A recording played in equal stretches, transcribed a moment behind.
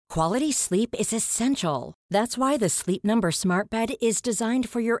Quality sleep is essential. That's why the Sleep Number Smart Bed is designed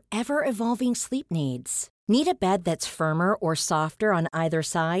for your ever-evolving sleep needs. Need a bed that's firmer or softer on either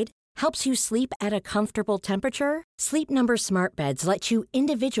side? Helps you sleep at a comfortable temperature? Sleep Number Smart Beds let you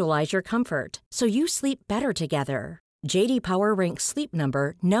individualize your comfort, so you sleep better together. J.D. Power ranks Sleep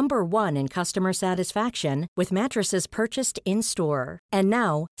Number number 1 in customer satisfaction with mattresses purchased in-store. And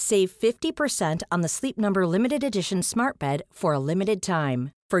now, save 50% on the Sleep Number Limited Edition Smart Bed for a limited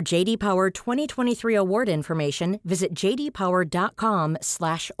time. For J.D. Power 2023 award information, visit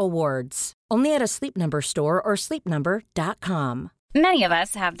jdpower.com/awards. Only at a Sleep Number store or sleepnumber.com. Many of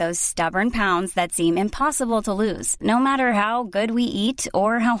us have those stubborn pounds that seem impossible to lose, no matter how good we eat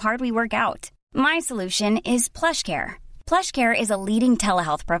or how hard we work out. My solution is PlushCare. PlushCare is a leading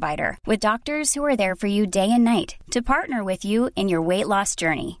telehealth provider with doctors who are there for you day and night to partner with you in your weight loss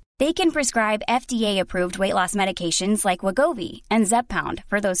journey. They can prescribe FDA-approved weight loss medications like Wegovy and Zepbound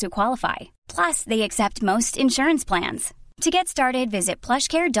for those who qualify. Plus, they accept most insurance plans. To get started, visit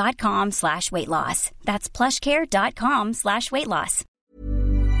plushcare.com/weightloss. That's plushcare.com/weightloss.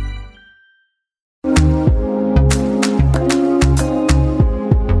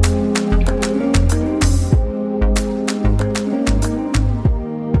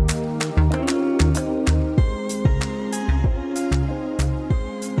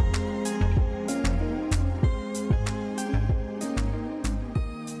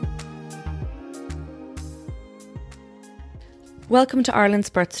 Welcome to Ireland's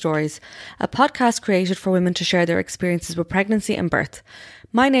Birth Stories, a podcast created for women to share their experiences with pregnancy and birth.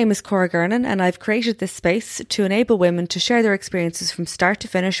 My name is Cora Gernan and I've created this space to enable women to share their experiences from start to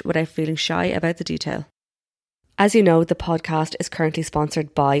finish without feeling shy about the detail. As you know, the podcast is currently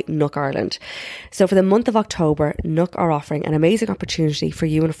sponsored by Nook Ireland. So for the month of October, Nook are offering an amazing opportunity for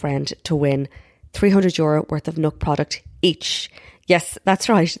you and a friend to win €300 worth of Nook product each. Yes, that's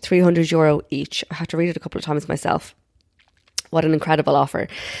right, €300 each. I had to read it a couple of times myself. What an incredible offer.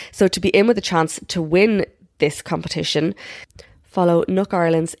 So to be in with a chance to win this competition, follow Nook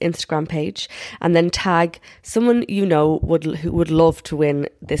Ireland's Instagram page and then tag someone you know who would love to win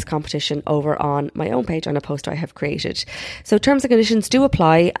this competition over on my own page on a post I have created. So terms and conditions do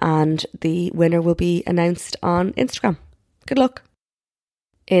apply and the winner will be announced on Instagram. Good luck.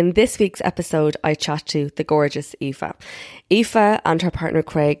 In this week's episode, I chat to the gorgeous Aoife. Aoife and her partner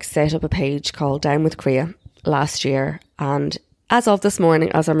Craig set up a page called Down with Crea last year, and as of this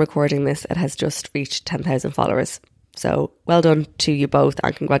morning, as I'm recording this, it has just reached 10,000 followers. So well done to you both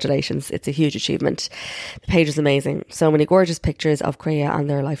and congratulations. It's a huge achievement. The page is amazing. So many gorgeous pictures of Crea and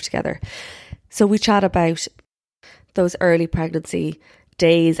their life together. So we chat about those early pregnancy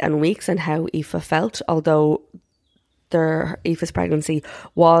days and weeks and how Aoife felt, although Aoife's pregnancy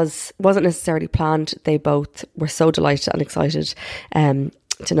wasn't necessarily planned. They both were so delighted and excited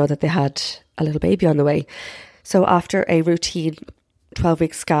to know that they had a little baby on the way. So after a routine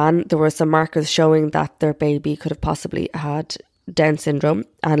 12-week scan, there were some markers showing that their baby could have possibly had Down syndrome,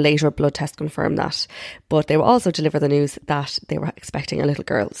 and later a blood test confirmed that. But they were also delivered the news that they were expecting a little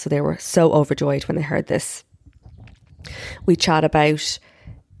girl. So they were so overjoyed when they heard this. We chat about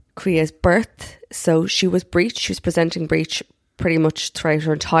Crea's birth. So she was breech. She was presenting breech pretty much throughout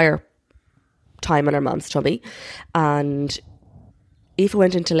her entire time in her mum's tummy. And Aoife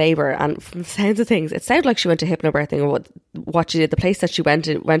went into labour, and from the sounds of things, it sounded like she went to hypnobirthing, or what she did, the place that she went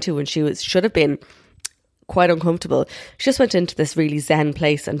to when she should have been quite uncomfortable. She just went into this really zen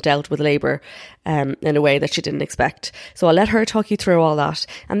place and dealt with labour in a way that she didn't expect. So I'll let her talk you through all that,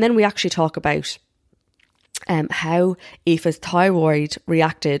 and then we actually talk about how Aoife's thyroid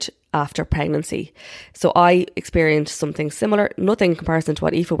reacted after pregnancy. So I experienced something similar, nothing in comparison to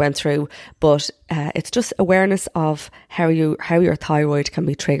what Aoife went through, but it's just awareness of how your thyroid can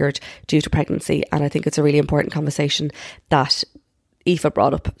be triggered due to pregnancy, and I think it's a really important conversation that Aoife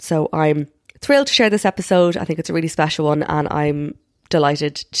brought up. So I'm thrilled to share this episode. I think it's a really special one, and I'm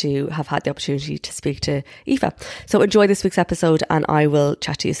delighted to have had the opportunity to speak to Aoife. So enjoy this week's episode, and I will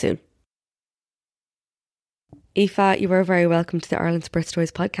chat to you soon. Aoife, you are very welcome to the Ireland's Birth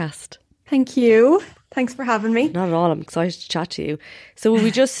Stories podcast. Thank you. Thanks for having me. Not at all. I'm excited to chat to you. So will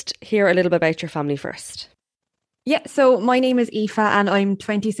we just hear a little bit about your family first? Yeah, so my name is Aoife and I'm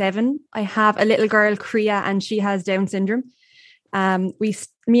 27. I have a little girl, Crea, and she has Down syndrome. Me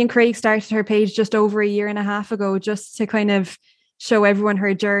and Craig started her page just over a year and a half ago, just to kind of show everyone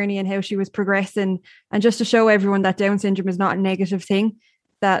her journey and how she was progressing, and just to show everyone that Down syndrome is not a negative thing,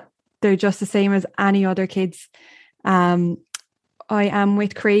 that they're just the same as any other kids. I am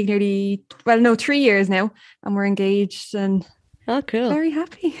with Craig 3 years now, and we're engaged. And Oh, cool. Very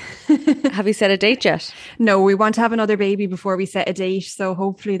happy. Have you set a date yet? No, we want to have another baby before we set a date. So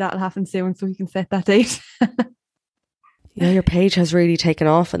hopefully that'll happen soon so we can set that date. Yeah, your page has really taken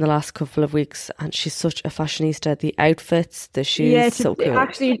off in the last couple of weeks, and she's such a fashionista. The outfits, the shoes, so cool.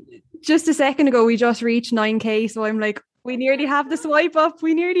 Actually, just a second ago, we just reached 9K. So I'm like, we nearly have the swipe up.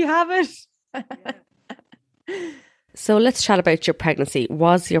 We nearly have it. So let's chat about your pregnancy.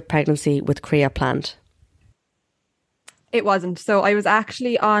 Was your pregnancy with Crea planned? It wasn't. So I was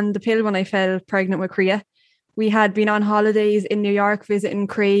actually on the pill when I fell pregnant with Crea. We had been on holidays in New York visiting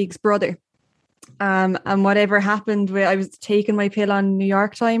Craig's brother. And whatever happened, I was taking my pill on New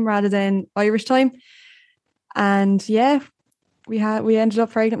York time rather than Irish time. And yeah, we ended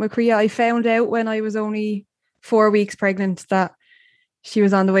up pregnant with Crea. I found out when I was only 4 weeks pregnant that she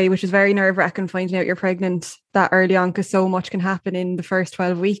was on the way, which is very nerve-wracking finding out you're pregnant that early on because so much can happen in the first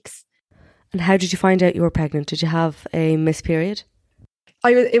 12 weeks. And how did you find out you were pregnant? Did you have a missed period?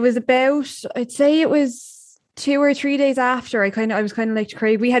 It was about, I'd say it was 2 or 3 days after. I was kind of like to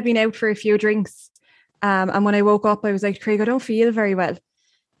Craig. We had been out for a few drinks. And when I woke up, I was like, Craig, I don't feel very well.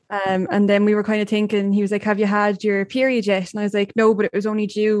 And then we were kind of thinking, he was like, have you had your period yet? And I was like, no, but it was only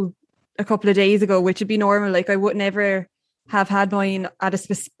due a couple of days ago, which would be normal. Like I would never have had mine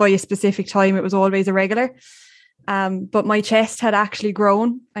by a specific time. It was always irregular. But my chest had actually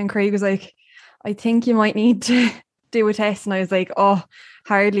grown, and Craig was like, I think you might need to do a test. And I was like, oh,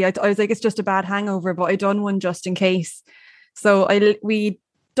 hardly. I was like, it's just a bad hangover, but I done one just in case. So we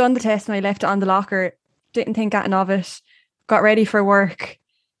done the test and I left it on the locker, didn't think anything of it, got ready for work.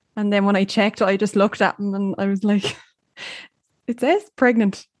 And then when I checked, I just looked at him and I was like, it says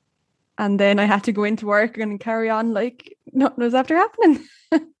pregnant. And then I had to go into work and carry on like nothing was after happening.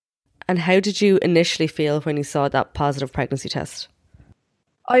 And how did you initially feel when you saw that positive pregnancy test?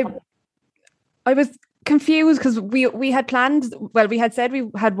 I was confused because we had planned, well, we had said we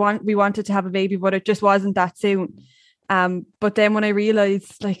wanted to have a baby, but it just wasn't that soon. But then when I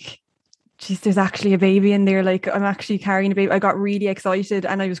realised, like, geez, there's actually a baby in there, like I'm actually carrying a baby, I got really excited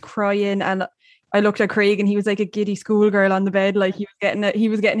and I was crying, and I looked at Craig and he was like a giddy schoolgirl on the bed, like he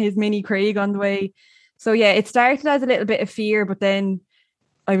was getting his mini Craig on the way. So yeah, it started as a little bit of fear, but then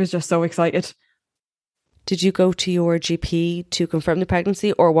I was just so excited. Did you go to your GP to confirm the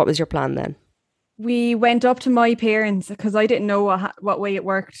pregnancy, or what was your plan then? We went up to my parents because I didn't know what way it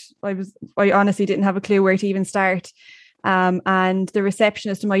worked. I honestly didn't have a clue where to even start. And the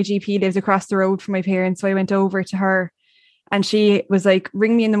receptionist of my GP lives across the road from my parents. So I went over to her and she was like,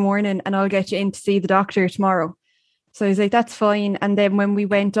 ring me in the morning and I'll get you in to see the doctor tomorrow. So I was like, that's fine. And then when we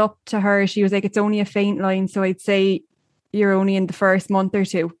went up to her, she was like, it's only a faint line. So I'd say you're only in the first month or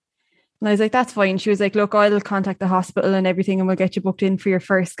two. And I was like, that's fine. She was like, look, I'll contact the hospital and everything and we'll get you booked in for your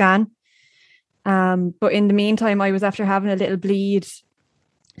first scan. But in the meantime, I was after having a little bleed.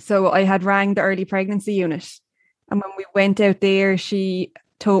 So I had rang the early pregnancy unit. And when we went out there, she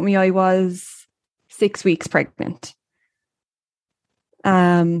told me I was 6 weeks pregnant.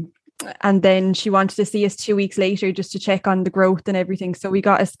 And then she wanted to see us 2 weeks later just to check on the growth and everything. So we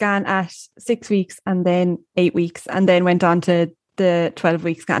got a scan at 6 weeks and then 8 weeks and then went on to the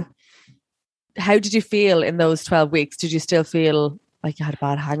 12-week scan. How did you feel in those 12 weeks? Did you still feel like you had a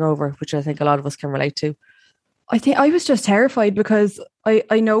bad hangover, which I think a lot of us can relate to? I think I was just terrified because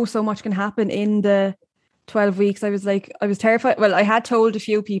I know so much can happen in the 12 weeks. I was terrified. Well, I had told a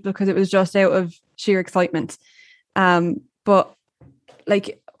few people because it was just out of sheer excitement. But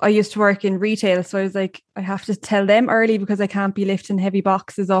like I used to work in retail, so I was like, I have to tell them early because I can't be lifting heavy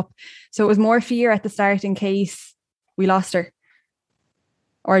boxes up. So it was more fear at the start in case we lost her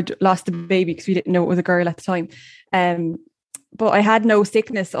or lost the baby because we didn't know it was a girl at the time. But I had no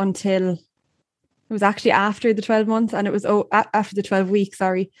sickness until it was actually after the 12 months and it was after the 12 weeks,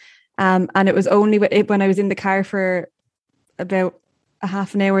 sorry. And it was only when I was in the car for about a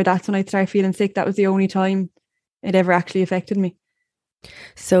half an hour, that's when I started feeling sick. That was the only time it ever actually affected me.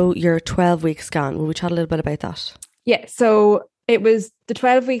 So your 12-week scan, will we chat a little bit about that? Yeah, so it was the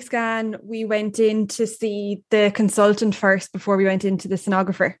 12-week scan. We went in to see the consultant first before we went into the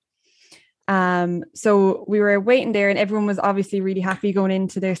sonographer. So we were waiting there and everyone was obviously really happy going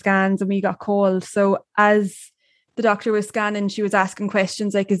into their scans and we got called. So as the doctor was scanning, she was asking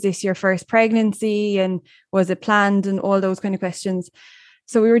questions like, is this your first pregnancy? And was it planned? And all those kind of questions.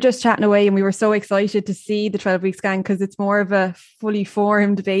 So we were just chatting away and we were so excited to see the 12-week scan because it's more of a fully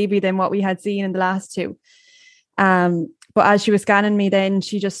formed baby than what we had seen in the last two. But as she was scanning me, then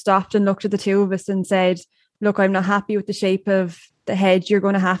she just stopped and looked at the two of us and said, look, I'm not happy with the shape of the head. You're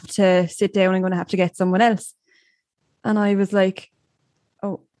going to have to sit down. I'm going to have to get someone else. And I was like,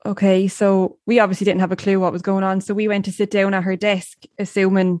 oh, okay, so we obviously didn't have a clue what was going on. So we went to sit down at her desk,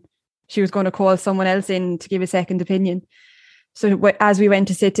 assuming she was going to call someone else in to give a second opinion. So as we went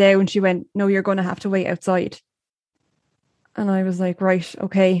to sit down, she went, no, you're going to have to wait outside. And I was like, right,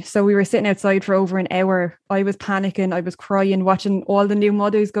 okay. So we were sitting outside for over an hour. I was panicking. I was crying, watching all the new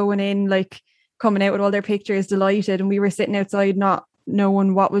mothers going in, like coming out with all their pictures, delighted. And we were sitting outside, not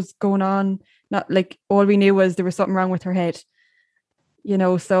knowing what was going on. Not like, all we knew was there was something wrong with her head, you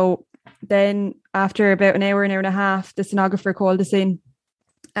know. So then after about an hour and a half, the sonographer called us in.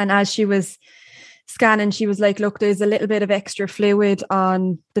 And as she was scanning, she was like, look, there's a little bit of extra fluid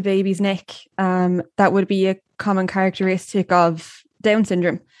on the baby's neck. That would be a common characteristic of Down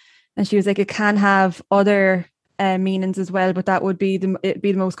syndrome. And she was like, it can have other meanings as well, but that would be it'd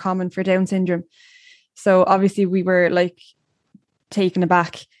be the most common for Down syndrome. So obviously we were like taken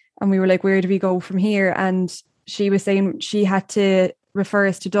aback, and we were like, where do we go from here? And she was saying she had to refer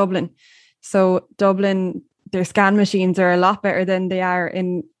us to Dublin. So Dublin, their scan machines are a lot better than they are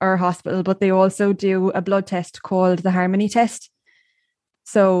in our hospital, but they also do a blood test called the Harmony test.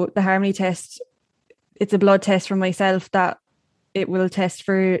 So the Harmony test, it's a blood test from myself that it will test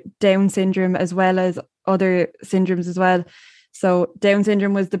for Down syndrome as well as other syndromes as well. So Down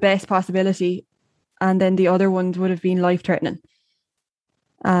syndrome was the best possibility, and then the other ones would have been life-threatening.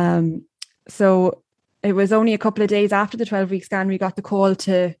 So it was only a couple of days after the 12-week scan we got the call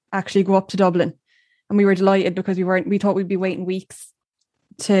to actually go up to Dublin. And we were delighted because we thought we'd be waiting weeks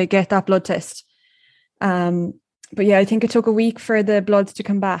to get that blood test. But yeah, I think it took a week for the bloods to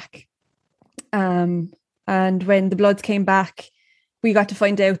come back. And when the bloods came back, we got to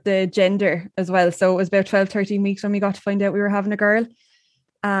find out the gender as well. So it was about 12, 13 weeks when we got to find out we were having a girl.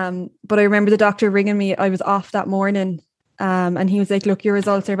 But I remember the doctor ringing me. I was off that morning. And he was like, look, your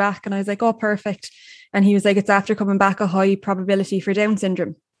results are back. And I was like, oh, perfect. And he was like, it's after coming back a high probability for Down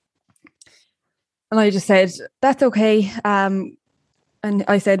syndrome. And I just said, that's okay. And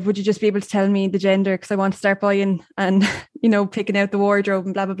I said, would you just be able to tell me the gender? Because I want to start buying and, you know, picking out the wardrobe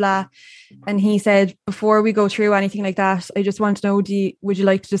and blah, blah, blah. And he said, before we go through anything like that, I just want to know, would you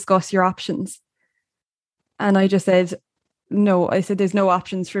like to discuss your options? And I just said, no. I said, there's no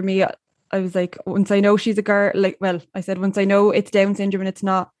options for me. I was like, once I know she's a girl, I said, once I know it's Down syndrome and it's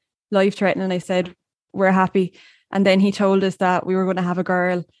not life-threatening, I said, we're happy. And then he told us that we were going to have a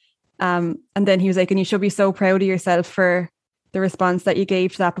girl. And then he was like, and you should be so proud of yourself for the response that you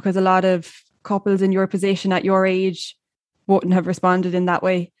gave to that, because a lot of couples in your position at your age wouldn't have responded in that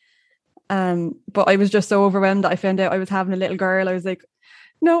way. But I was just so overwhelmed that I found out I was having a little girl. I was like,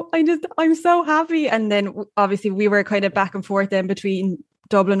 no, I'm so happy. And then obviously we were kind of back and forth then between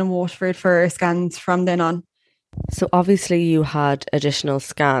Dublin and Waterford for scans from then on. So obviously you had additional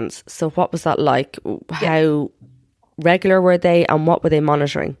scans. So what was that like? How regular were they, and what were they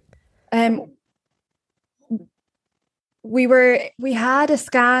monitoring? We had a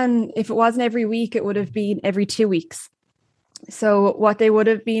scan. If it wasn't every week, it would have been every 2 weeks. So what they would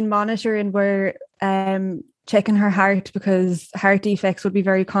have been monitoring were checking her heart, because heart defects would be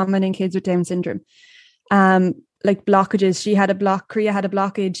very common in kids with Down syndrome. Like blockages. Kriya had a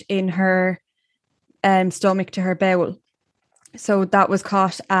blockage in her stomach to her bowel. So that was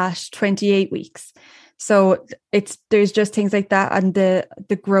caught at 28 weeks. So there's just things like that, and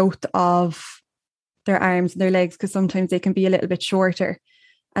the growth of their arms and their legs, because sometimes they can be a little bit shorter.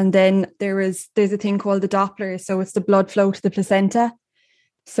 And then there's a thing called the Doppler. So it's the blood flow to the placenta.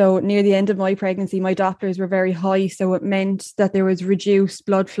 So near the end of my pregnancy, my Dopplers were very high. So it meant that there was reduced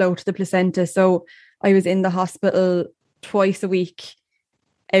blood flow to the placenta. So I was in the hospital twice a week,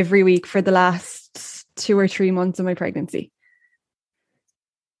 every week for the last 2 or 3 months of my pregnancy.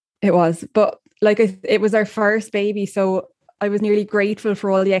 It was, but it was our first baby. So I was nearly grateful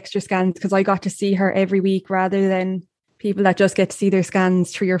for all the extra scans, because I got to see her every week rather than people that just get to see their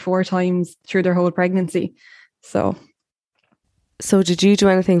scans 3 or 4 times through their whole pregnancy. So did you do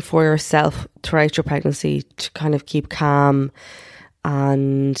anything for yourself throughout your pregnancy to kind of keep calm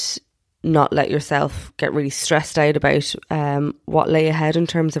and not let yourself get really stressed out about what lay ahead in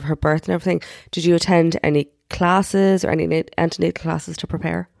terms of her birth and everything? Did you attend any classes or any antenatal classes to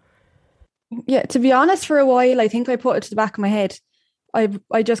prepare? Yeah, to be honest, for a while, I think I put it to the back of my head.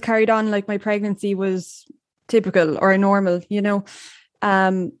 I just carried on like my pregnancy was typical or normal, you know.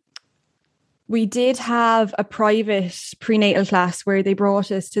 We did have a private prenatal class where they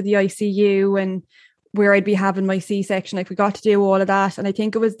brought us to the ICU and where I'd be having my C-section. Like, we got to do all of that. And I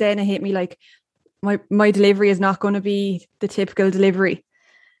think it was then it hit me like my delivery is not going to be the typical delivery.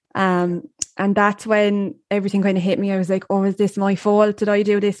 And that's when everything kind of hit me. I was like, oh, is this my fault? Did I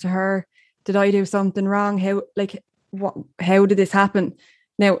do this to her? Did I do something wrong? How did this happen?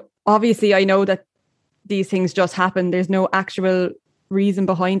 Now, obviously, I know that these things just happen. There's no actual reason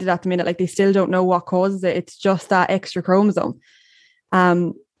behind it at the minute. Like, they still don't know what causes it. It's just that extra chromosome.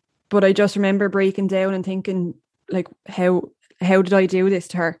 But I just remember breaking down and thinking, like, how did I do this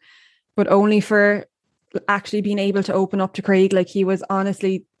to her? But only for actually being able to open up to Craig. Like, he was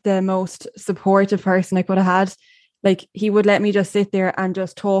honestly the most supportive person I could have had. Like, he would let me just sit there and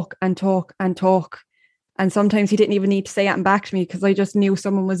just talk and talk and talk. And sometimes he didn't even need to say it back to me because I just knew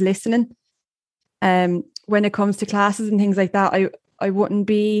someone was listening. When it comes to classes and things like that, I wouldn't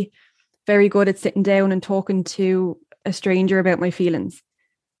be very good at sitting down and talking to a stranger about my feelings.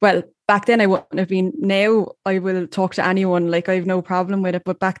 Well, back then I wouldn't have been. Now I will talk to anyone. Like, I have no problem with it.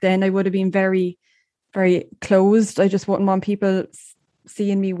 But back then I would have been very, very closed. I just wouldn't want people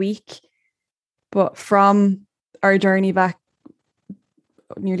seeing me weak. But from our journey back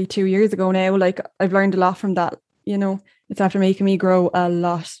nearly 2 years ago now, like, I've learned a lot from that. You know, it's after making me grow a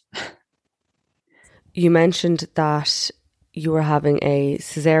lot. You mentioned that you were having a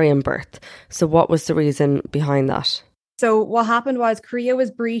cesarean birth. So what was the reason behind that? So what happened was Korea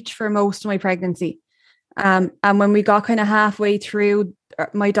was breech for most of my pregnancy. And when we got kind of halfway through,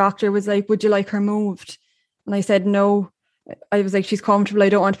 my doctor was like, would you like her moved? And I said, no. I was like, she's comfortable. I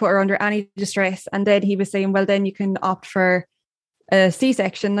don't want to put her under any distress. And then he was saying, well, then you can opt for a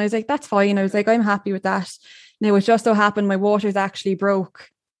C-section. And I was like, that's fine. I was like, I'm happy with that. Now, it just so happened my waters actually broke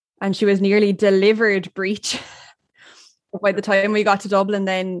and she was nearly delivered breech. By the time we got to Dublin,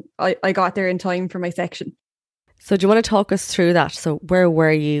 then I got there in time for my section. So do you want to talk us through that? So where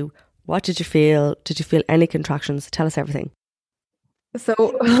were you? What did you feel? Did you feel any contractions? Tell us everything. So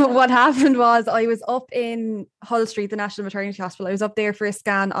what happened was I was up in Hull Street, the National Maternity Hospital. I was up there for a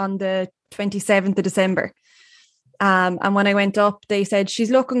scan on the 27th of December. And when I went up, they said,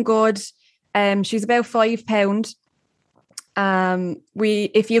 she's looking good. She's about £5.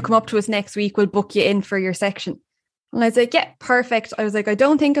 If you come up to us next week, we'll book you in for your section. And I was like, yeah, perfect. I was like, I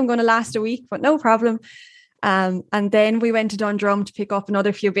don't think I'm going to last a week, but no problem. And then we went to Dundrum to pick up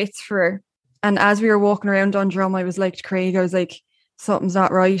another few bits for her. And as we were walking around Dundrum, I was like to Craig, I was like, something's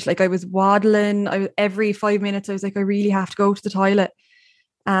not right. Like, I was waddling. Every 5 minutes, I was like, I really have to go to the toilet.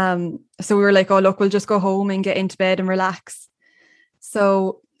 So we were like, oh, look, we'll just go home and get into bed and relax.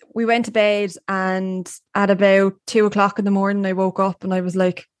 So we went to bed, and at about 2:00 in the morning, I woke up and I was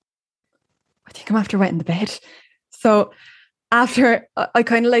like, I think I'm after wetting the bed. So after I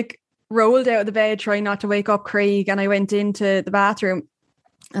kind of like rolled out of the bed, trying not to wake up Craig, and I went into the bathroom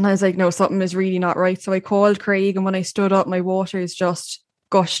and I was like, no, something is really not right. So I called Craig, and when I stood up, my waters just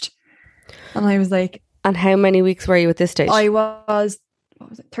gushed. And I was like... And how many weeks were you at this stage? I was,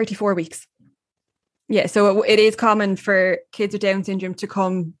 34 weeks. Yeah, so it is common for kids with Down syndrome to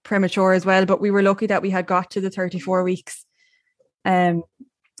come premature as well, but we were lucky that we had got to the 34 weeks.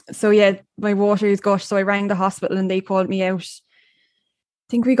 So yeah, my waters gushed, so I rang the hospital and they called me out. I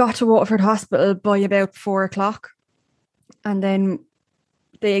think we got to Waterford Hospital by about 4:00, and then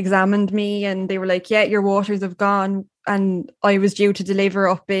they examined me and they were like, yeah, your waters have gone. And I was due to deliver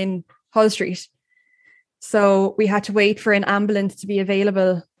up in Hull Street. So we had to wait for an ambulance to be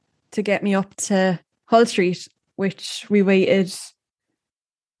available to get me up to Hull Street, which we waited,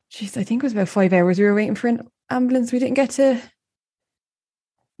 I think it was about 5 hours. We were waiting for an ambulance. We didn't get to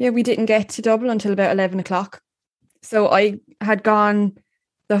Dublin until about 11:00. So I had gone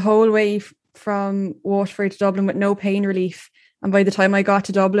the whole way from Waterford to Dublin with no pain relief. And by the time I got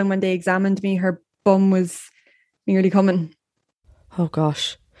to Dublin, when they examined me, her bum was nearly coming. Oh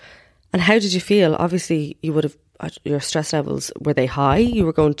gosh. And how did you feel? Obviously, you would have, your stress levels, were they high? You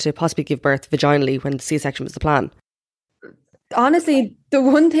were going to possibly give birth vaginally when the C-section was the plan. Honestly, the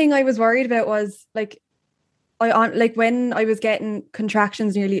one thing I was worried about was when I was getting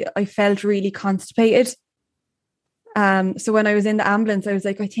contractions I felt really constipated. So when I was in the ambulance, I was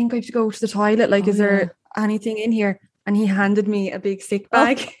like, I think I have to go to the toilet. Like, is there anything in here? And he handed me a big sick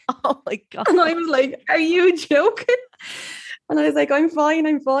bag. Oh my God. And I was like, are you joking? And I was like, I'm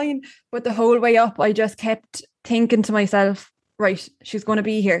fine. But the whole way up, I just kept thinking to myself, right, she's going to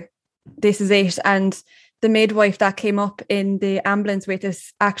be here. This is it. And the midwife that came up in the ambulance with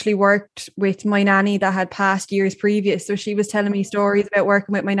us actually worked with my nanny that had passed years previous. So she was telling me stories about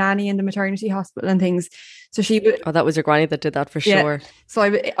working with my nanny in the maternity hospital and things. So that was your granny that did that for sure.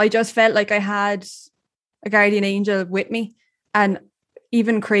 So I just felt like I had a guardian angel with me. And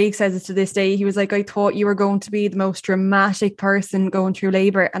even Craig says it to this day. He was like, I thought you were going to be the most dramatic person going through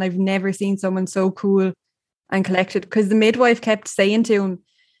labour, and I've never seen someone so cool and collected. Because the midwife kept saying to him,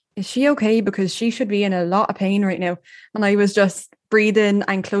 is she okay? Because she should be in a lot of pain right now. And I was just breathing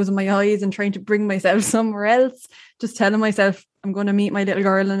and closing my eyes and trying to bring myself somewhere else, just telling myself, I'm going to meet my little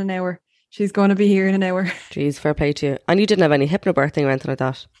girl in an hour. She's going to be here in an hour. Jeez, fair play to you. And you didn't have any hypnobirthing or anything like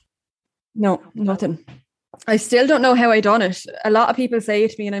that? No, nothing. I still don't know how I done it. A lot of people say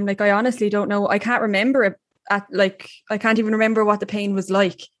it to me and I'm like, I honestly don't know. I can't remember it. I can't even remember what the pain was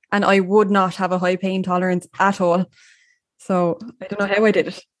like. And I would not have a high pain tolerance at all. So I don't know how I did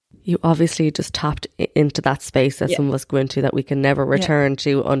it. You obviously just tapped into that space that some of us go into that we can never return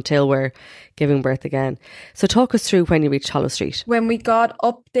to until we're giving birth again. So talk us through when you reached Hollow Street. When we got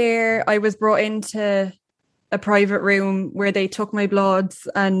up there, I was brought into a private room where they took my bloods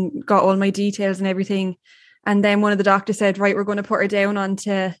and got all my details and everything. And then one of the doctors said, right, we're going to put her down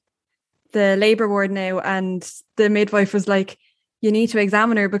onto the labour ward now. And the midwife was like, you need to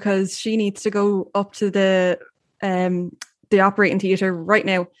examine her because she needs to go up to the operating theatre right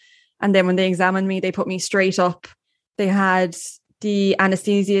now. And then when they examined me, they put me straight up. They had the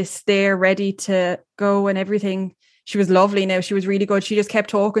anaesthesiast there ready to go and everything. She was lovely now. She was really good. She just kept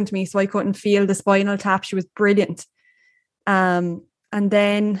talking to me so I couldn't feel the spinal tap. She was brilliant. And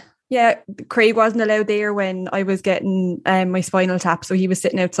then, Craig wasn't allowed there when I was getting my spinal tap. So he was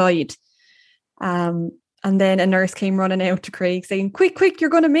sitting outside. And then a nurse came running out to Craig saying, quick,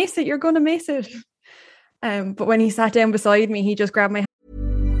 you're going to miss it. You're going to miss it. But when he sat down beside me, he just grabbed my hand.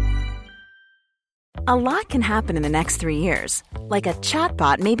 A lot can happen in the next 3 years. Like a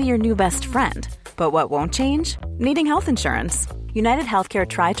chatbot may be your new best friend. But what won't change? Needing health insurance. United Healthcare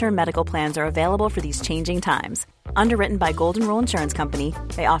Tri-Term Medical Plans are available for these changing times. Underwritten by Golden Rule Insurance Company,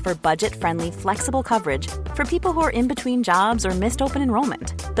 they offer budget-friendly, flexible coverage for people who are in between jobs or missed open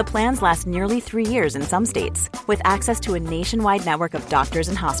enrollment. The plans last nearly 3 years in some states, with access to a nationwide network of doctors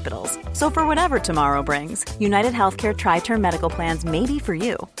and hospitals. So for whatever tomorrow brings, United Healthcare Tri-Term Medical Plans may be for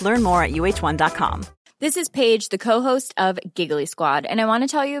you. Learn more at uh1.com. This is Paige, the co-host of Giggly Squad, and I want to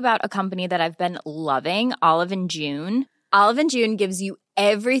tell you about a company that I've been loving, Olive & June. Olive & June gives you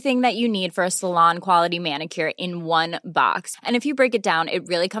everything that you need for a salon-quality manicure in one box. And if you break it down, it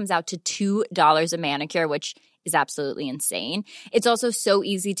really comes out to $2 a manicure, which is absolutely insane. It's also so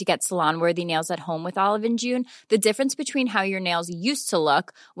easy to get salon-worthy nails at home with Olive & June. The difference between how your nails used to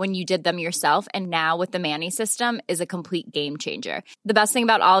look when you did them yourself and now with the Mani system is a complete game changer. The best thing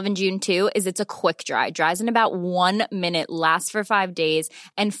about Olive & June, too, is it's a quick dry. Dries in about 1 minute, lasts for 5 days,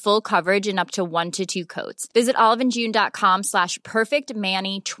 and full coverage in up to 1 to 2 coats. Visit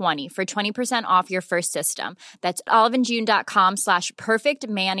oliveandjune.com/perfectmani20 for 20% off your first system. That's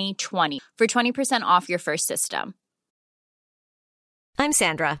oliveandjune.com/perfectmani20 for 20% off your first system. I'm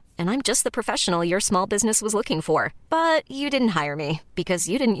Sandra, and I'm just the professional your small business was looking for. But you didn't hire me because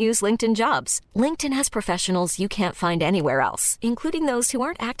you didn't use LinkedIn Jobs. LinkedIn has professionals you can't find anywhere else, including those who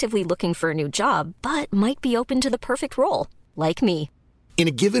aren't actively looking for a new job, but might be open to the perfect role, like me. In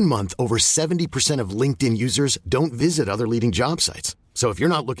a given month, over 70% of LinkedIn users don't visit other leading job sites. So if you're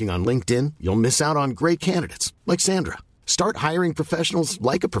not looking on LinkedIn, you'll miss out on great candidates like Sandra. Start hiring professionals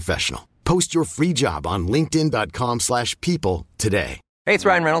like a professional. Post your free job on linkedin.com/people today. Hey, it's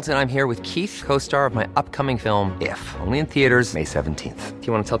Ryan Reynolds, and I'm here with Keith, co-star of my upcoming film, If, only in theaters May 17th. Do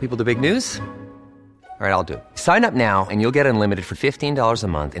you want to tell people the big news? All right, I'll do it. Sign up now and you'll get unlimited for $15 a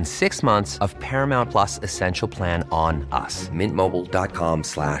month and 6 months of Paramount Plus Essential Plan on us.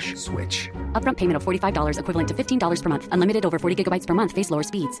 MintMobile.com/switch. Upfront payment of $45 equivalent to $15 per month. Unlimited over 40 gigabytes per month. Face lower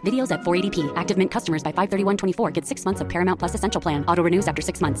speeds. Videos at 480p. Active Mint customers by 531.24 get 6 months of Paramount Plus Essential Plan. Auto renews after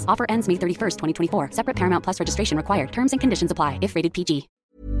 6 months. Offer ends May 31st, 2024. Separate Paramount Plus registration required. Terms and conditions apply if rated PG.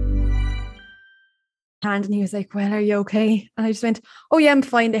 And he was like, well, are you okay? And I just went, oh yeah, I'm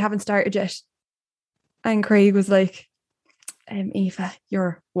fine. They haven't started yet. And Craig was like, Aoife,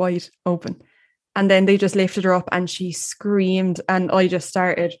 you're wide open. And then they just lifted her up and she screamed and I just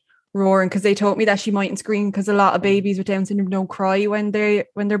started roaring because they told me that she mightn't scream because a lot of babies with Down syndrome don't cry when they're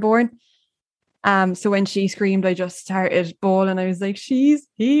born. So when she screamed, I just started bawling. I was like, she's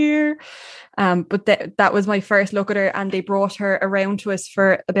here. But that was my first look at her, and they brought her around to us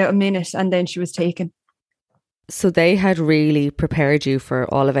for about a minute and then she was taken. So they had really prepared you for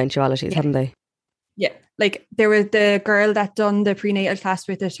all eventualities, hadn't they? Yeah, like there was the girl that done the prenatal class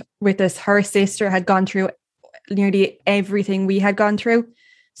with us. Her sister had gone through nearly everything we had gone through.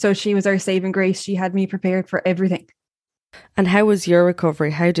 So she was our saving grace. She had me prepared for everything. And how was your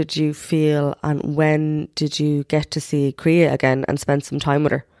recovery? How did you feel? And when did you get to see Crea again and spend some time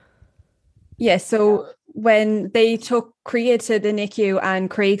with her? Yeah, so when they took Crea to the NICU and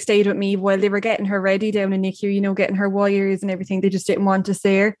Craig stayed with me while they were getting her ready down in NICU, you know, getting her wires and everything, they just didn't want us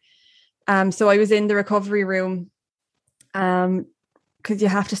there. So I was in the recovery room because you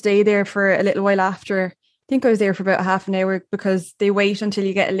have to stay there for a little while after think I was there for about half an hour because they wait until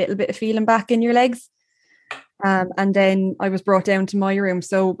you get a little bit of feeling back in your legs. And then I was brought down to my room.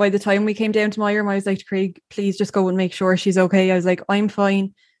 So by the time we came down to my room, I was like to Craig, please just go and make sure she's okay. I was like, I'm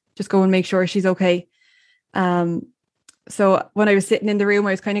fine. Just go and make sure she's okay. So when I was sitting in the room,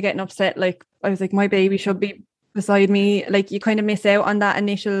 I was kind of getting upset. Like, I was like, my baby should be beside me. Like, you kind of miss out on that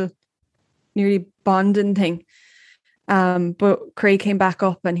initial nearly bonding thing. But Craig came back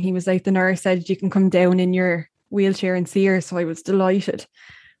up and he was like, the nurse said you can come down in your wheelchair and see her. So I was delighted.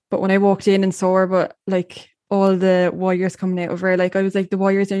 But when I walked in and saw her, but like all the wires coming out of her, like I was like, the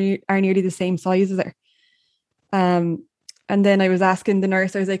wires are nearly the same size as her. And then I was asking the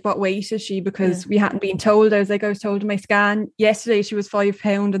nurse, I was like, what weight is she? Because we hadn't been told. I was told in my scan yesterday she was 5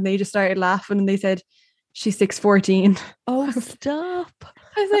 pounds, and they just started laughing and they said she's 6'14". Oh, stop.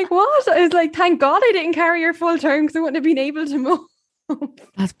 I was like, what? I was like, thank God I didn't carry her full term because I wouldn't have been able to move.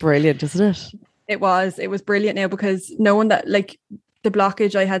 That's brilliant, isn't it? It was brilliant now, because knowing that like the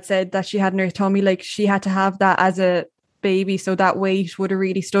blockage I had said that she had in her tummy, like she had to have that as a baby. So that weight would have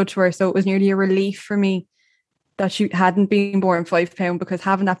really stood to her. So it was nearly a relief for me that she hadn't been born 5 pounds, because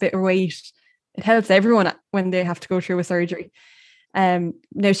having that bit of weight, it helps everyone when they have to go through a surgery.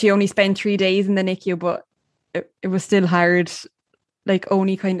 Now she only spent 3 days in the NICU, but it was still hard. Like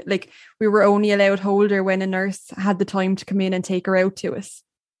only kind of like we were only allowed to hold her when a nurse had the time to come in and take her out to us.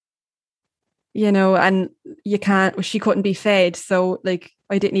 You know, and she couldn't be fed. So like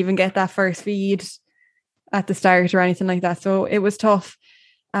I didn't even get that first feed at the start or anything like that. So it was tough.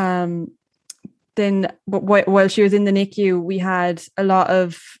 Then but while she was in the NICU, we had a lot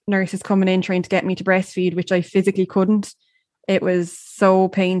of nurses coming in trying to get me to breastfeed, which I physically couldn't. It was so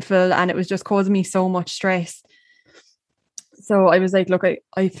painful and it was just causing me so much stress. So I was like, look,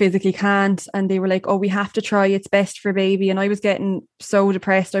 I physically can't. And they were like, oh, we have to try. It's best for baby. And I was getting so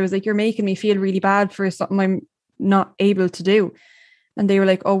depressed. I was like, you're making me feel really bad for something I'm not able to do. And they were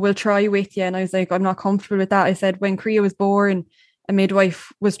like, oh, we'll try with you. And I was like, I'm not comfortable with that. I said, when Kriya was born, a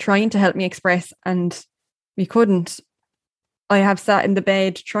midwife was trying to help me express and we couldn't. I have sat in the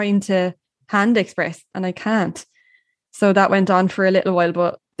bed trying to hand express and I can't. So that went on for a little while,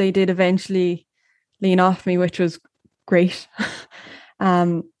 but they did eventually lean off me, which was great.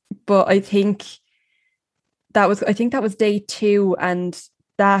 But I think that was day 2, and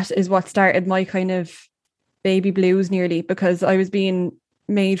that is what started my kind of baby blues nearly, because I was being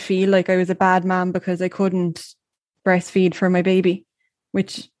made feel like I was a bad mom because I couldn't breastfeed for my baby,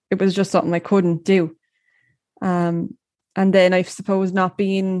 which it was just something I couldn't do. And then I suppose not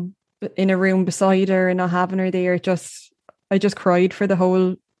being in a room beside her and not having her there, I just cried for the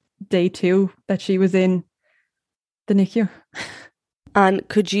whole day 2 that she was in the NICU. And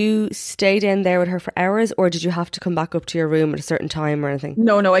could you stay down there with her for hours, or did you have to come back up to your room at a certain time or anything?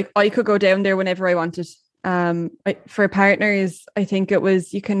 No, I could go down there whenever I wanted. For partners, I think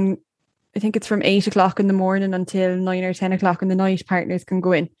it's from 8 o'clock in the morning until 9 or 10 o'clock in the night, partners can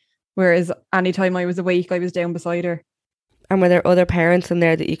go in. Whereas anytime I was awake, I was down beside her. And were there other parents in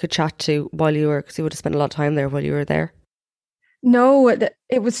there that you could chat to while you were, because you would have spent a lot of time there while you were there? No,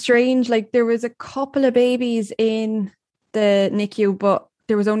 it was strange. Like there was a couple of babies in the NICU, but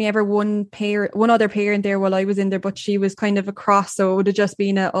there was only ever one other parent there while I was in there, but she was kind of across, so it would have just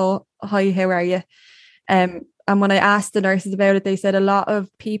been oh, hi, how are you? And when I asked the nurses about it, they said a lot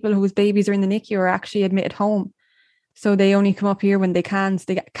of people whose babies are in the NICU are actually admitted home. So they only come up here when they can. So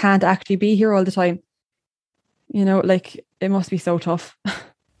they can't actually be here all the time. You know, like it must be so tough.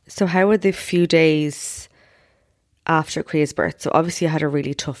 So how were the few days after Kriya's birth? So obviously you had a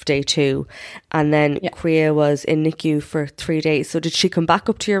really tough day 2, and then Kriya was in NICU for 3 days. So did she come back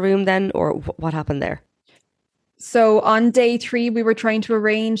up to your room then, or what happened there? So on day 3, we were trying to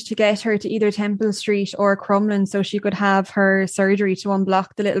arrange to get her to either Temple Street or Crumlin so she could have her surgery to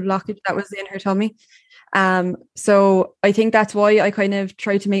unblock the little blockage that was in her tummy. So I think that's why I kind of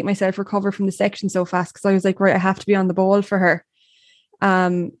tried to make myself recover from the section so fast, because I was like, right, I have to be on the ball for her.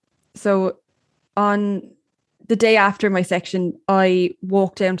 So on the day after my section, I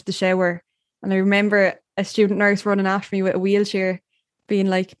walked down to the shower, and I remember a student nurse running after me with a wheelchair being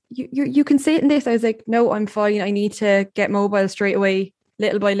like, you can sit in this. I was like, no, I'm fine. I need to get mobile straight away,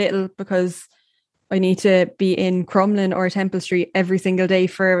 little by little, because I need to be in Crumlin or Temple Street every single day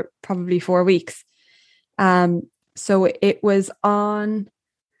for probably 4 weeks. So it was on,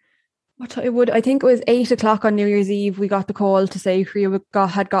 I think it was 8 o'clock on New Year's Eve. We got the call to say Kriya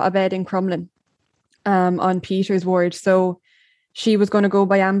had got a bed in Crumlin, on Peter's ward. So she was going to go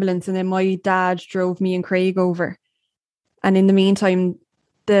by ambulance, and then my dad drove me and Craig over. And in the meantime,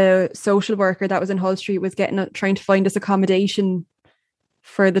 the social worker that was in Hull Street was trying to find us accommodation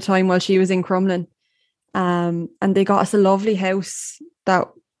for the time while she was in Crumlin. And they got us a lovely house that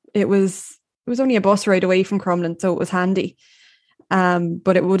it was only a bus ride away from Crumlin, so it was handy.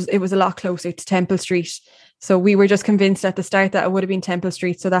 But it was a lot closer to Temple Street. So we were just convinced at the start that it would have been Temple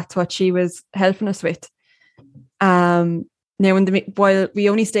Street. So that's what she was helping us with. Now, while we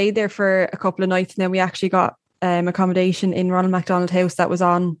only stayed there for a couple of nights, and then we actually got accommodation in Ronald McDonald House that was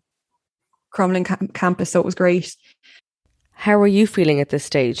on Crumlin campus. So it was great. How were you feeling at this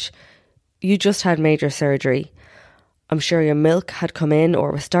stage? You just had major surgery. I'm sure your milk had come in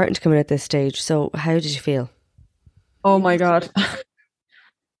or was starting to come in at this stage. So how did you feel? Oh my God.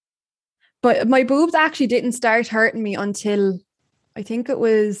 But my boobs actually didn't start hurting me until I think it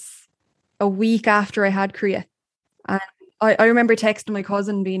was a week after I had Crea. And I remember texting my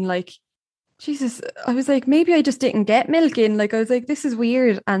cousin being like, Jesus, I was like, maybe I just didn't get milk in. Like, I was like, this is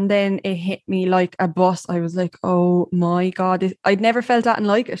weird. And then it hit me like a bus. I was like, oh my God, I'd never felt that and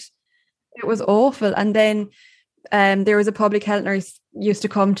like it. It was awful. And then there was a public health nurse used to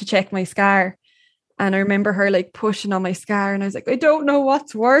come to check my scar. And I remember her like pushing on my scar, and I was like, I don't know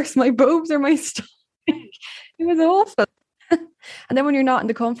what's worse, my boobs or my stomach. It was awful. And then when you're not in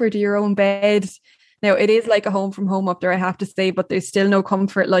the comfort of your own bed, now it is like a home from home up there, I have to say, but there's still no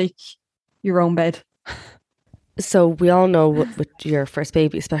comfort like your own bed. So we all know with your first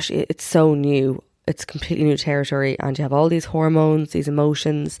baby, especially, it's so new. It's completely new territory, and you have all these hormones, these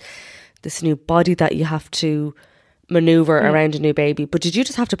emotions, this new body that you have to maneuver around a new baby. But did you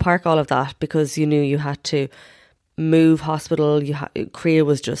just have to park all of that because you knew you had to move hospital? Crea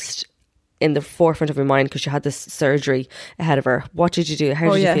was just in the forefront of your mind because you had this surgery ahead of her. What did you do?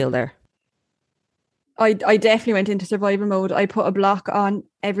 How did you feel there? I definitely went into survival mode. I put a block on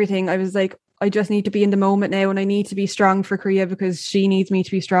everything. I was like, I just need to be in the moment now, and I need to be strong for Crea because she needs me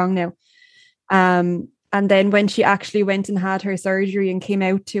to be strong now. And then when she actually went and had her surgery and came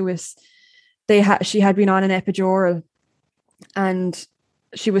out to us, she had been on an epidural, and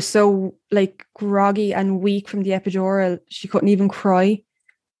she was so like groggy and weak from the epidural, she couldn't even cry.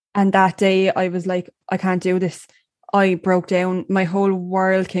 And that day I was like, I can't do this. I broke down. My whole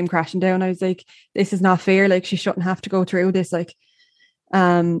world came crashing down. I was like, this is not fair. Like, she shouldn't have to go through this. Like,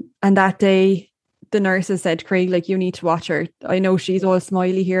 and that day the nurses said, Craig, like, you need to watch her. I know she's all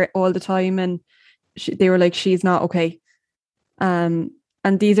smiley here all the time. And they were like, she's not okay.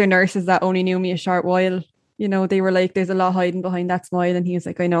 And these are nurses that only knew me a short while. You know, they were like, there's a lot hiding behind that smile. And he was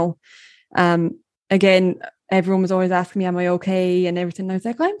like, I know. Again, everyone was always asking me, am I okay? And everything. I was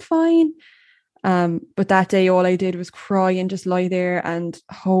like, I'm fine. But that day, all I did was cry and just lie there and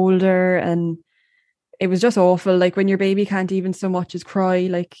hold her. And it was just awful. Like, when your baby can't even so much as cry,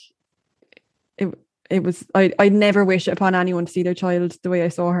 like it was, I'd never wish it upon anyone to see their child the way I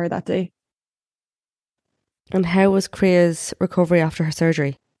saw her that day. And how was Crea's recovery after her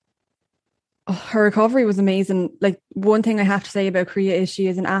surgery? Oh, her recovery was amazing. Like, one thing I have to say about Crea is she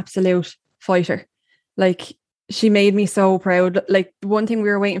is an absolute fighter. Like, she made me so proud. Like, one thing we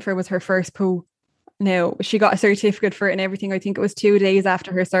were waiting for was her first poo. Now, she got a certificate for it and everything. I think it was 2 days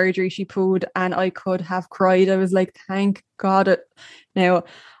after her surgery she pooed, and I could have cried. I was like, thank God. Now,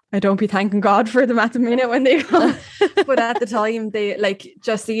 I don't be thanking God for them at the minute when they come. But at the time, they like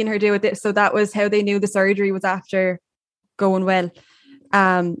just seeing her do it. So that was how they knew the surgery was after going well.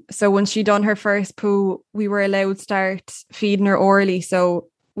 So when she done her first poo, we were allowed to start feeding her orally. So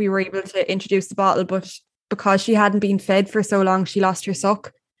we were able to introduce the bottle, but because she hadn't been fed for so long, she lost her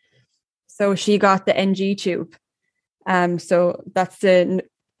suck. So she got the NG tube. So that's the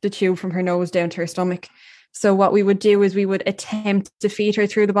tube from her nose down to her stomach. So what we would do is we would attempt to feed her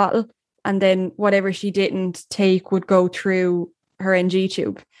through the bottle, and then whatever she didn't take would go through her NG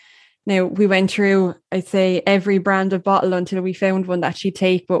tube. Now, we went through, I'd say, every brand of bottle until we found one that she'd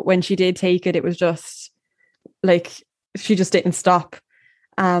take. But when she did take it, it was just like, she just didn't stop.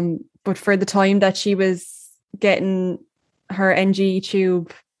 But for the time that she was getting her NG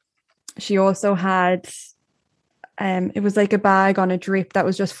tube, she also had, it was like a bag on a drip that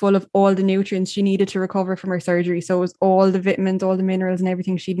was just full of all the nutrients she needed to recover from her surgery. So it was all the vitamins, all the minerals and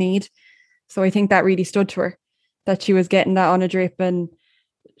everything she'd need. So I think that really stood to her, that she was getting that on a drip, and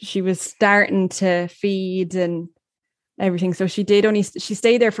she was starting to feed and everything. So she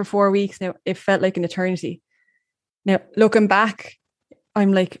stayed there for 4 weeks. Now, it felt like an eternity. Now, looking back,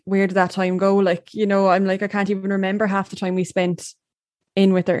 I'm like, where did that time go? Like, you know, I'm like, I can't even remember half the time we spent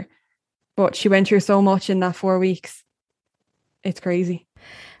in with her. But she went through so much in that 4 weeks. It's crazy.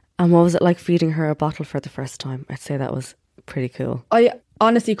 And what was it like feeding her a bottle for the first time? I'd say that was pretty cool. I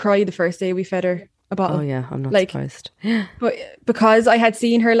honestly cried the first day we fed her a bottle. Oh yeah, I'm not like, surprised. But because I had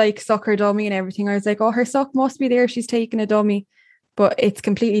seen her like suck her dummy and everything, I was like, oh, her suck must be there. She's taking a dummy. But it's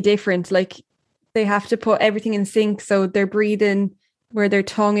completely different. Like, they have to put everything in sync. So they're breathing, where their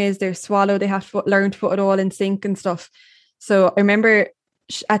tongue is, their swallow, they have to learn to put it all in sync and stuff. So I remember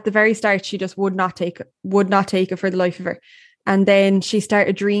at the very start, she just would not take it for the life of her. And then she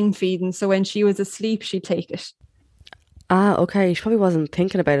started dream feeding. So when she was asleep, she'd take it. Ah, okay. She probably wasn't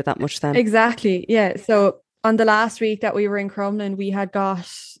thinking about it that much then. Exactly. Yeah. So on the last week that we were in Crumlin, we had got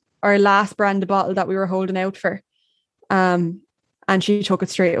our last brand of bottle that we were holding out for. And she took it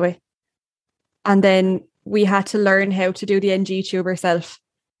straight away. And then we had to learn how to do the NG tube herself.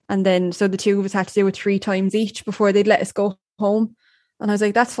 And then, so the two of us had to do it 3 times each before they'd let us go home. And I was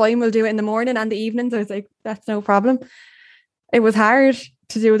like, that's fine. We'll do it in the morning and the evenings. I was like, that's no problem. It was hard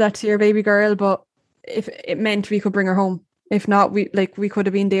to do that to your baby girl, but if it meant we could bring her home. If not, we could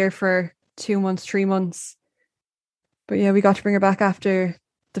have been there for 2 months, 3 months. But yeah, we got to bring her back after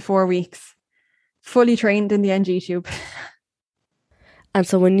the 4 weeks, fully trained in the NG tube. And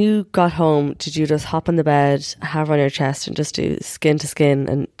so when you got home, did you just hop on the bed, have her on your chest and just do skin to skin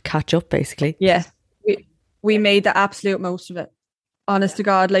and catch up basically? Yeah, we made the absolute most of it. Honest to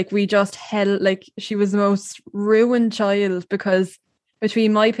God, like we just held, like she was the most ruined child, because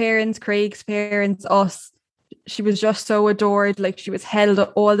between my parents, Craig's parents, us, she was just so adored. Like she was held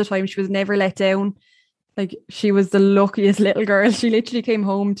all the time. She was never let down. Like she was the luckiest little girl. She literally came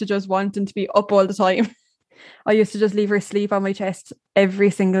home to just wanting to be up all the time. I used to just leave her asleep on my chest every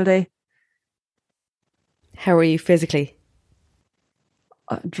single day. How were you physically?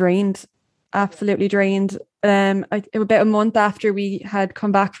 Drained. Absolutely drained. About a month after we had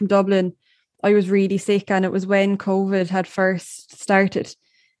come back from Dublin, I was really sick, and it was when COVID had first started.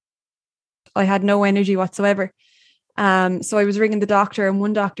 I had no energy whatsoever. So I was ringing the doctor, and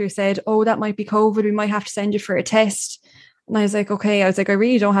one doctor said, oh, that might be COVID. We might have to send you for a test. And I was like, okay. I was like, I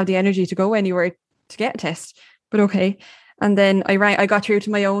really don't have the energy to go anywhere to get a test, but okay. And then I got through to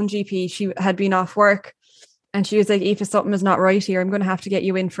my own GP. She had been off work, and she was like, Aoife, something is not right here. I'm going to have to get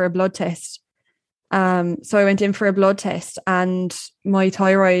you in for a blood test. So I went in for a blood test, and my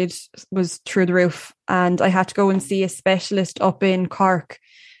thyroid was through the roof, and I had to go and see a specialist up in Cork,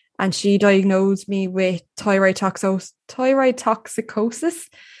 and she diagnosed me with thyroid toxicosis.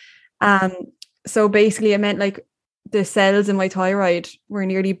 So basically it meant like the cells in my thyroid were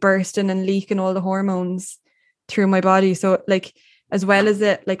nearly bursting and leaking all the hormones through my body. So like, as well as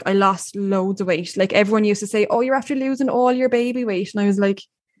it, like I lost loads of weight. Like everyone used to say, oh, you're after losing all your baby weight. And I was like,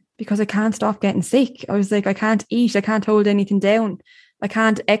 because I can't stop getting sick. I was like, I can't eat. I can't hold anything down. I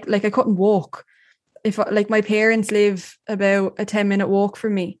couldn't walk. If like my parents live about a 10-minute walk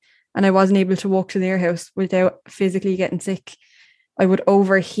from me, and I wasn't able to walk to their house without physically getting sick. I would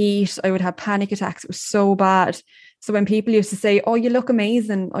overheat. I would have panic attacks. It was so bad. So when people used to say, oh, you look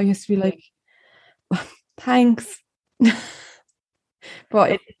amazing, I used to be like, thanks.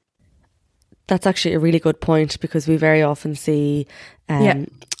 But that's actually a really good point, because we very often see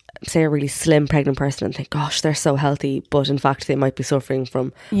say a really slim pregnant person and think, gosh, they're so healthy, but in fact they might be suffering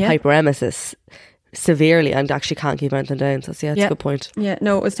from hyperemesis severely and actually can't keep anything down. So that's a good point. Yeah,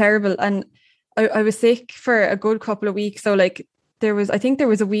 no, it was terrible. And I was sick for a good couple of weeks. So like I think there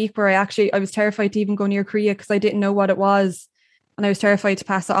was a week where I was terrified to even go near Crea, because I didn't know what it was, and I was terrified to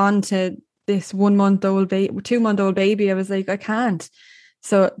pass it on to this 2-month-old baby. I was like, I can't.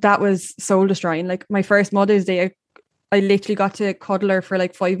 So that was soul destroying. Like my first Mother's Day, I literally got to cuddle her for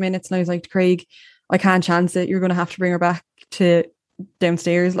like 5 minutes, and I was like to Craig, I can't chance it. You're going to have to bring her back to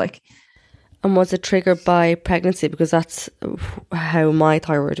downstairs. Like. And was it triggered by pregnancy? Because that's how my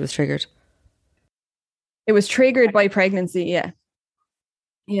thyroid was triggered. It was triggered by pregnancy, yeah.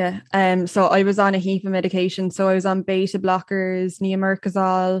 Yeah. So I was on a heap of medication. So I was on beta blockers,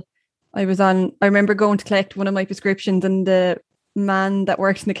 neomercazole. I remember going to collect one of my prescriptions, and the man that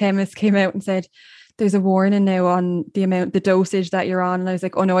worked in the chemist came out and said, there's a warning now on the dosage that you're on. And I was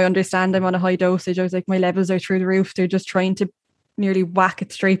like, oh no, I understand I'm on a high dosage. I was like, my levels are through the roof. They're just trying to nearly whack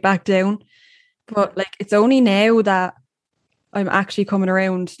it straight back down. But like, it's only now that I'm actually coming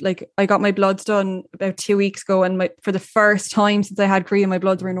around. Like I got my bloods done about 2 weeks ago, and for the first time since I had Crea, my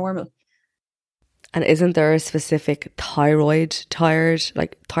bloods were normal. And isn't there a specific thyroid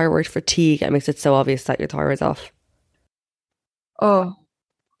fatigue that makes it so obvious that your thyroid's off? Oh.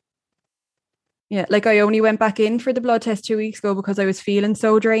 Yeah, like I only went back in for the blood test 2 weeks ago because I was feeling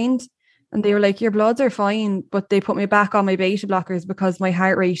so drained. And they were like, your bloods are fine, but they put me back on my beta blockers because my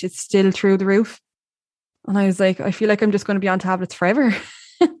heart rate is still through the roof. And I was like, I feel like I'm just going to be on tablets forever.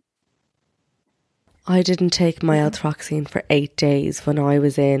 I didn't take my L-Troxine for 8 days when I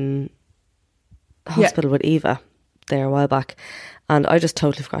was in hospital with Eva. there a while back, and I just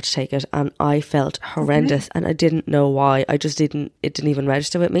totally forgot to take it, and I felt horrendous, and I didn't know why. It didn't even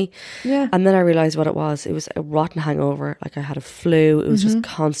register with me. Yeah. And then I realised what it was. It was a rotten hangover. Like, I had a flu. It was just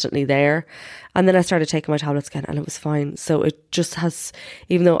constantly there. And then I started taking my tablets again, and it was fine. So it just has,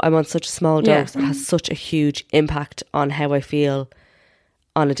 even though I'm on such a small dose, it has such a huge impact on how I feel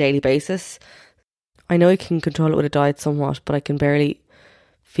on a daily basis. I know I can control it with a diet somewhat, but I can barely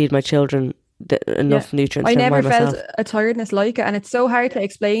feed my children enough nutrients. I never felt a tiredness like it, and it's so hard to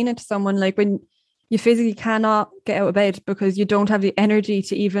explain it to someone, like when you physically cannot get out of bed because you don't have the energy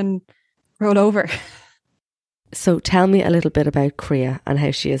to even roll over. So tell me a little bit about Kriya and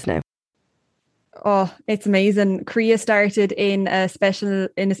how she is now. Oh, it's amazing. Kriya started in a special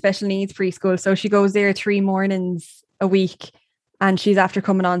needs preschool, so she goes there 3 mornings a week, and she's after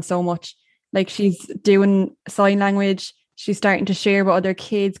coming on so much. Like, she's doing sign language. She's starting to share with other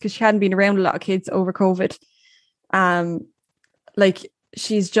kids because she hadn't been around a lot of kids over COVID. Like,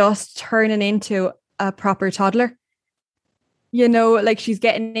 she's just turning into a proper toddler. You know, like, she's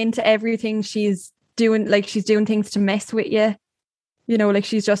getting into everything. She's doing things to mess with you. You know, like,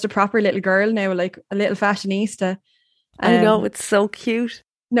 she's just a proper little girl now, like a little fashionista. I know, it's so cute.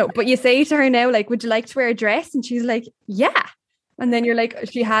 No, but you say to her now, like, would you like to wear a dress? And she's like, yeah. And then you're like,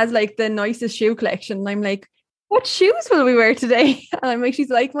 she has like the nicest shoe collection. And I'm like, what shoes will we wear today? And I'm like, she's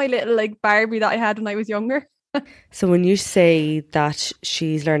like my little like Barbie that I had when I was younger. So when you say that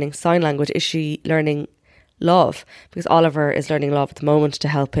she's learning sign language, is she learning love? Because Oliver is learning love at the moment to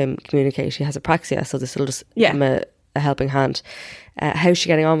help him communicate. He has apraxia, so this will just give him a helping hand. How's she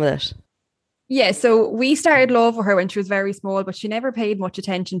getting on with it? Yeah, so we started love with her when she was very small, but she never paid much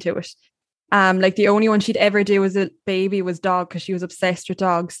attention to it. Like, the only one she'd ever do as a baby was dog, because she was obsessed with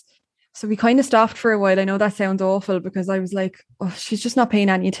dogs. So we kind of stopped for a while. I know that sounds awful, because I was like, oh, she's just not paying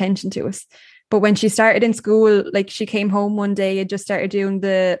any attention to us. But when she started in school, like, she came home one day and just started doing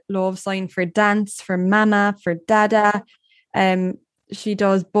the love sign for dance, for mama, for dada. She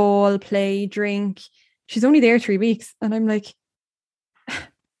does ball, play, drink. She's only there 3 weeks. And I'm like,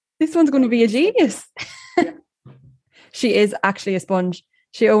 this one's going to be a genius. She is actually a sponge.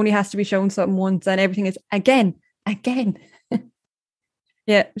 She only has to be shown something once, and everything is again.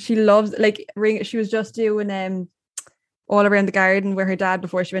 Yeah, she loves, like, she was just doing all around the garden with her dad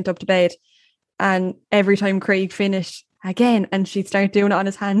before she went up to bed. And every time Craig finished, again, and she'd start doing it on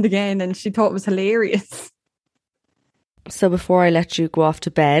his hand again, and she thought it was hilarious. So before I let you go off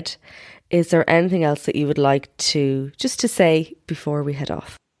to bed, is there anything else that you would like to say before we head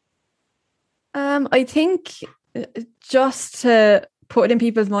off? I think just to put it in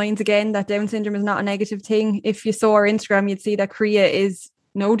people's minds again that Down syndrome is not a negative thing. If you saw her Instagram, you'd see that Kriya is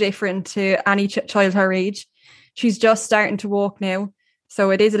no different to any child her age. She's just starting to walk now, so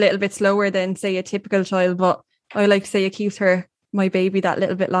it is a little bit slower than, say, a typical child, but I like to say it keeps her, my baby, that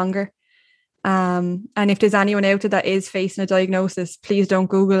little bit longer. And if there's anyone out there that is facing a diagnosis, please don't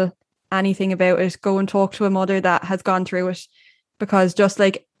Google anything about it. Go and talk to a mother that has gone through it, because just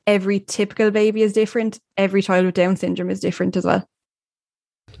like every typical baby is different, every child with Down syndrome is different as well.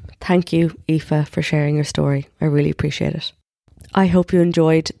 Thank you, Aoife, for sharing your story. I really appreciate it. I hope you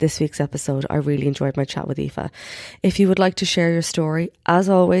enjoyed this week's episode. I really enjoyed my chat with Aoife. If you would like to share your story, as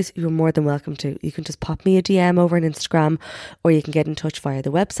always, you're more than welcome to. You can just pop me a DM over on Instagram, or you can get in touch via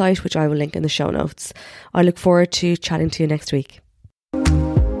the website, which I will link in the show notes. I look forward to chatting to you next week.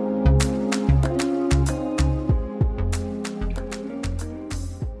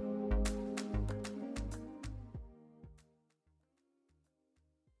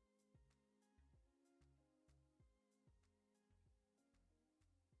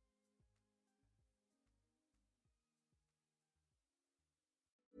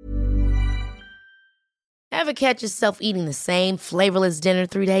 Ever catch yourself eating the same flavorless dinner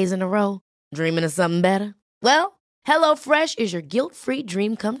 3 days in a row? Dreaming of something better? Well, HelloFresh is your guilt-free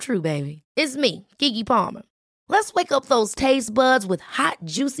dream come true, baby. It's me, Keke Palmer. Let's wake up those taste buds with hot,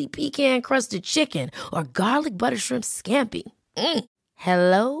 juicy pecan-crusted chicken or garlic butter shrimp scampi.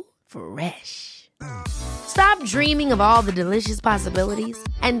 Hello Fresh. Stop dreaming of all the delicious possibilities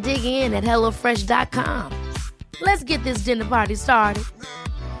and dig in at HelloFresh.com. Let's get this dinner party started.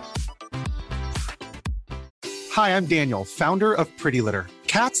 Hi, I'm Daniel, founder of Pretty Litter.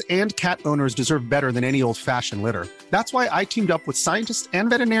 Cats and cat owners deserve better than any old-fashioned litter. That's why I teamed up with scientists and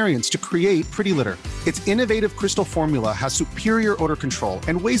veterinarians to create Pretty Litter. Its innovative crystal formula has superior odor control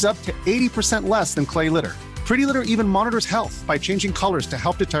and weighs up to 80% less than clay litter. Pretty Litter even monitors health by changing colors to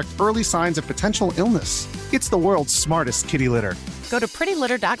help detect early signs of potential illness. It's the world's smartest kitty litter. Go to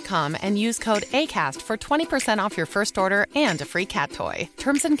prettylitter.com and use code ACAST for 20% off your first order and a free cat toy.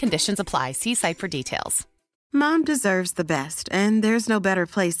 Terms and conditions apply. See site for details. Mom deserves the best, and there's no better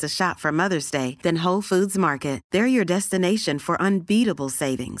place to shop for Mother's Day than Whole Foods Market. They're your destination for unbeatable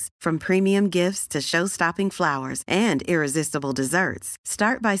savings, from premium gifts to show-stopping flowers and irresistible desserts.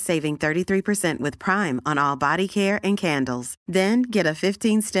 Start by saving 33% with Prime on all body care and candles. Then get a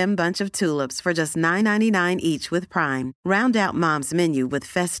 15-stem bunch of tulips for just $9.99 each with Prime. Round out Mom's menu with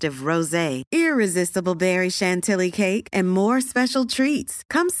festive rosé, irresistible berry chantilly cake, and more special treats.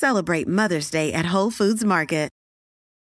 Come celebrate Mother's Day at Whole Foods Market.